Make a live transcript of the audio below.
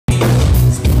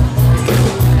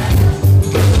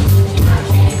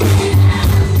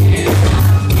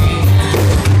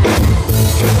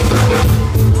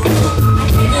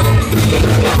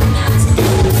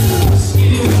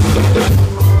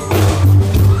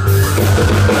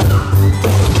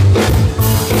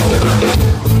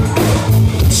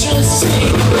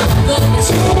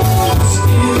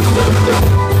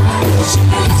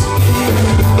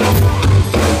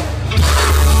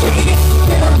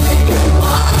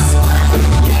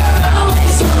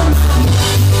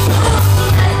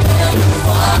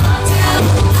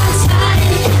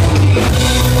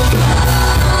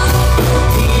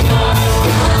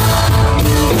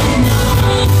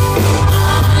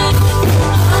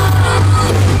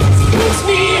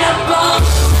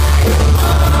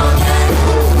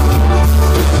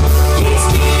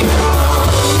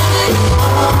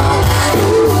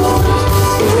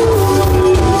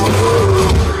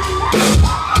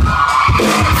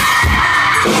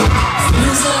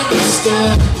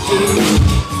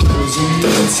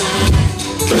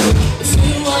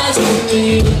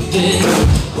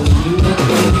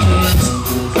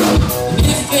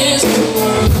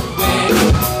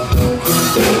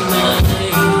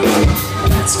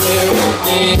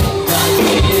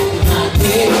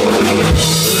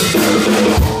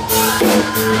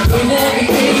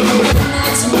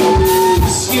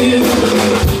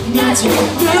to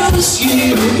lose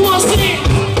you. Come on, sing it.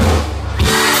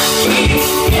 Keep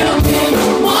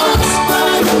feeling once,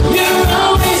 but you're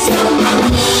always on my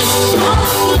mind. Don't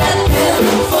let them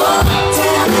fall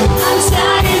down. I'm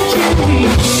tired, can we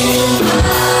hear it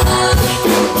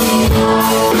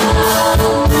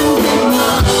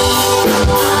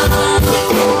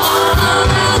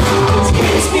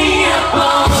keeps me up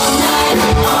all night,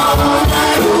 all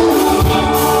night.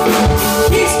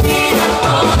 Keeps me up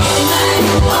all night,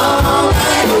 all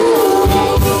night.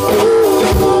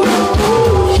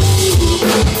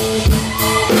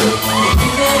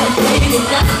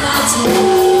 Not to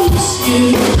lose you,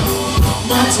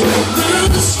 not to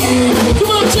lose you.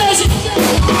 Come on, Jazzy.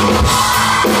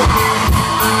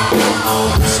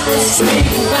 Just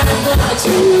thinking about not to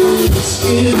lose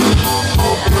you.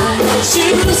 I want you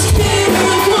to stay.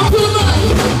 Come on, put 'em up.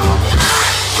 I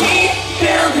keep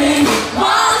building.